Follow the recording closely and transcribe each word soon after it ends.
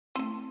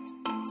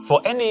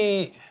For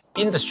any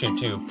industry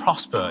to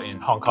prosper in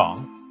Hong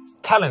Kong,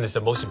 talent is the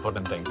most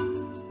important thing.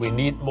 We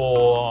need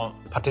more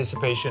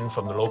participation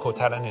from the local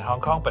talent in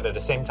Hong Kong, but at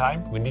the same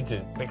time, we need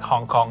to make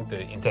Hong Kong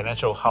the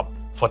international hub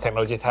for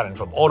technology talent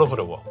from all over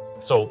the world.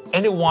 So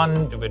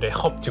anyone with a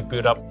hope to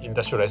build up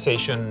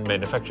industrialization,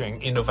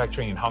 manufacturing,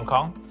 innovation in Hong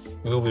Kong,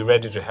 we will be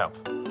ready to help.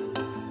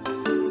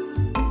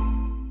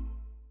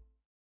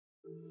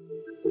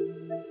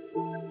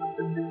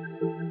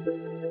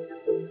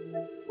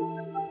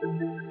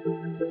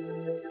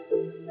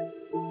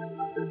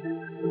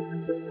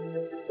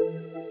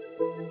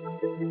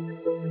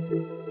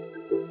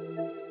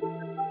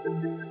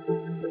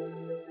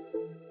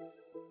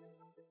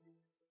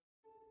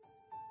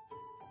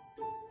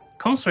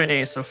 Kong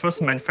 3D is the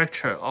first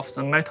manufacturer of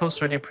the metal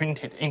 3D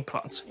printed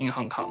implants in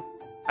Hong Kong,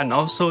 and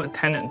also a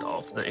tenant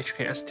of the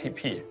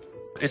HKSTP.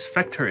 Its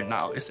factory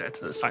now is at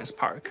the Science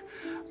Park.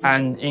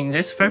 And in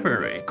this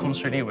February, Kong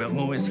 3D will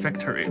move its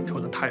factory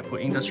to the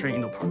Taipei Industry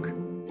InnoPark.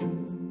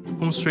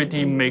 Kong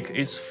 3D makes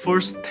its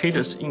first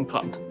TALUS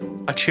implant,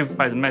 achieved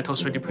by the metal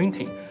 3D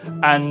printing.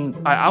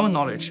 And by our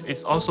knowledge,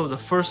 it's also the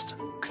first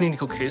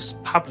clinical case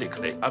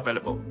publicly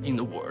available in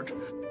the world.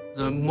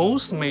 The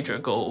most major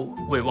goal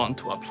we want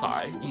to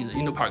apply in the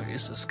InnoPark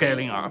is the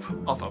scaling up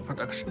of our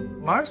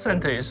production. Mars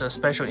Center is a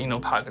special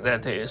InnoPark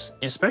that is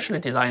especially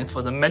designed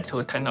for the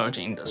medical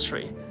technology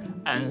industry.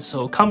 And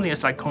so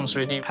companies like Kong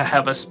 3D can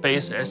have a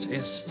space that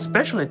is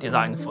specially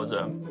designed for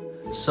them.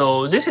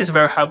 So this is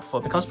very helpful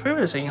because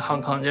previously in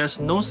Hong Kong, there's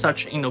no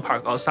such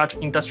InnoPark or such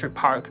industry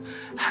park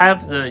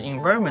have the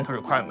environmental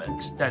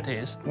requirement that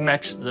is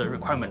match the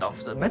requirement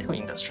of the medical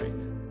industry.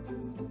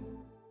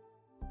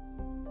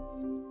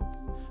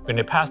 In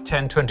the past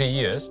 10-20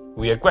 years,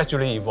 we are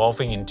gradually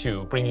evolving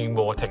into bringing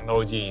more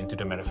technology into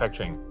the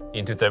manufacturing,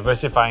 into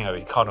diversifying our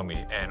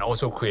economy, and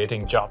also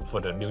creating jobs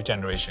for the new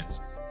generations.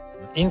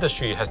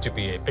 Industry has to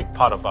be a big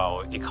part of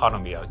our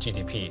economy, our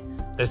GDP.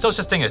 There's no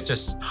such thing as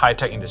just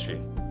high-tech industry.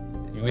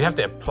 We have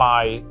to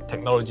apply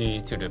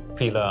technology to the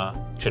pillar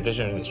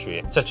traditional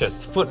industry, such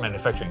as food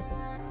manufacturing.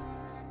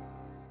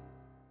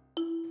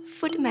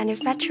 Food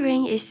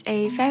manufacturing is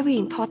a very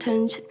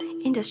important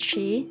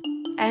industry,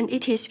 and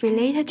it is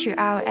related to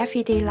our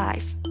everyday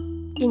life.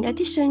 In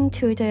addition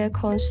to the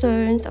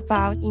concerns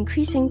about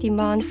increasing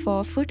demand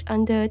for food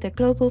under the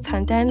global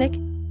pandemic,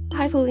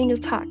 Taipei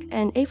InnoPark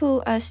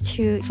enables us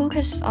to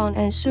focus on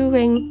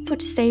ensuring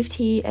food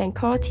safety and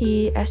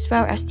quality as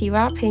well as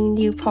developing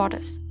new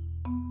products.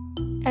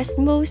 As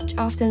most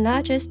of the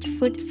largest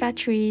food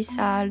factories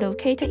are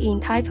located in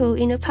Taipei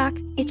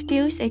InnoPark, it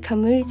builds a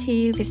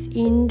community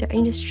within the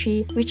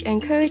industry which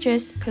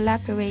encourages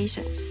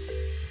collaborations.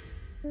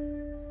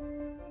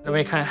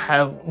 We can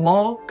have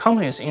more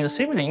companies in the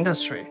similar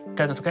industry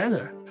get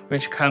together,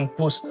 which can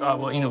boost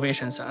our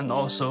innovations and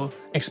also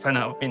expand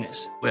our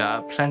business. We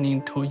are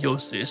planning to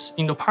use this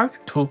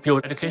InnoPark to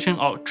build education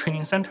or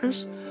training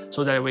centers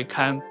so that we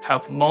can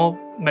help more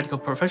medical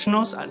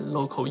professionals and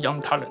local young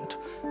talent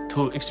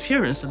to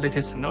experience the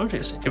latest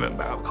technologies given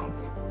by our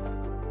company.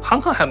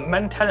 Hong Kong has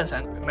many talents,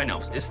 and many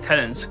of these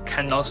talents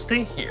cannot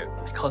stay here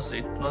because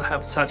they do not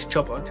have such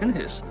job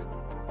opportunities.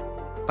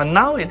 But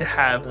now it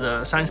have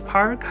the Science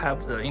Park,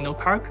 have the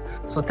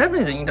InnoPark, so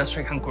definitely the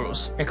industry can grow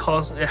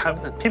because they have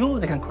the people,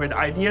 they can create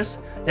ideas,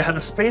 they have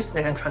the space,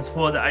 they can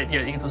transfer the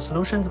idea into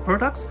solutions,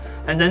 products,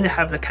 and then they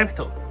have the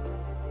capital.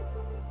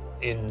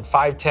 In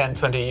 5, 10,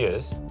 20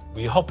 years,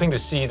 we're hoping to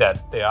see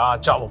that there are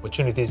job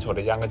opportunities for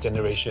the younger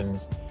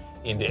generations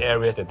in the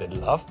areas that they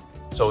love.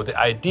 So the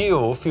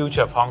ideal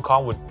future of Hong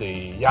Kong with the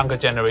younger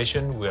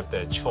generation, we have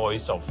the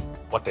choice of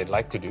what they'd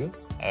like to do,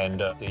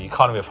 and the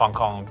economy of Hong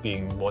Kong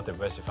being more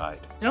diversified.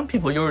 Young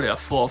people usually are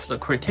full of the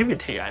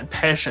creativity and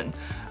passion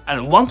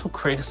and want to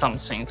create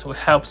something to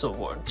help the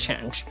world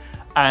change.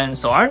 And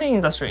so R&D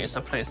industry is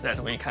a place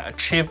that we can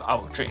achieve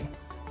our dream,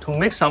 to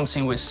make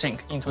something we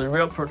think into the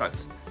real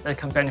product that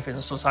can benefit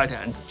the society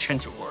and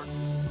change the world.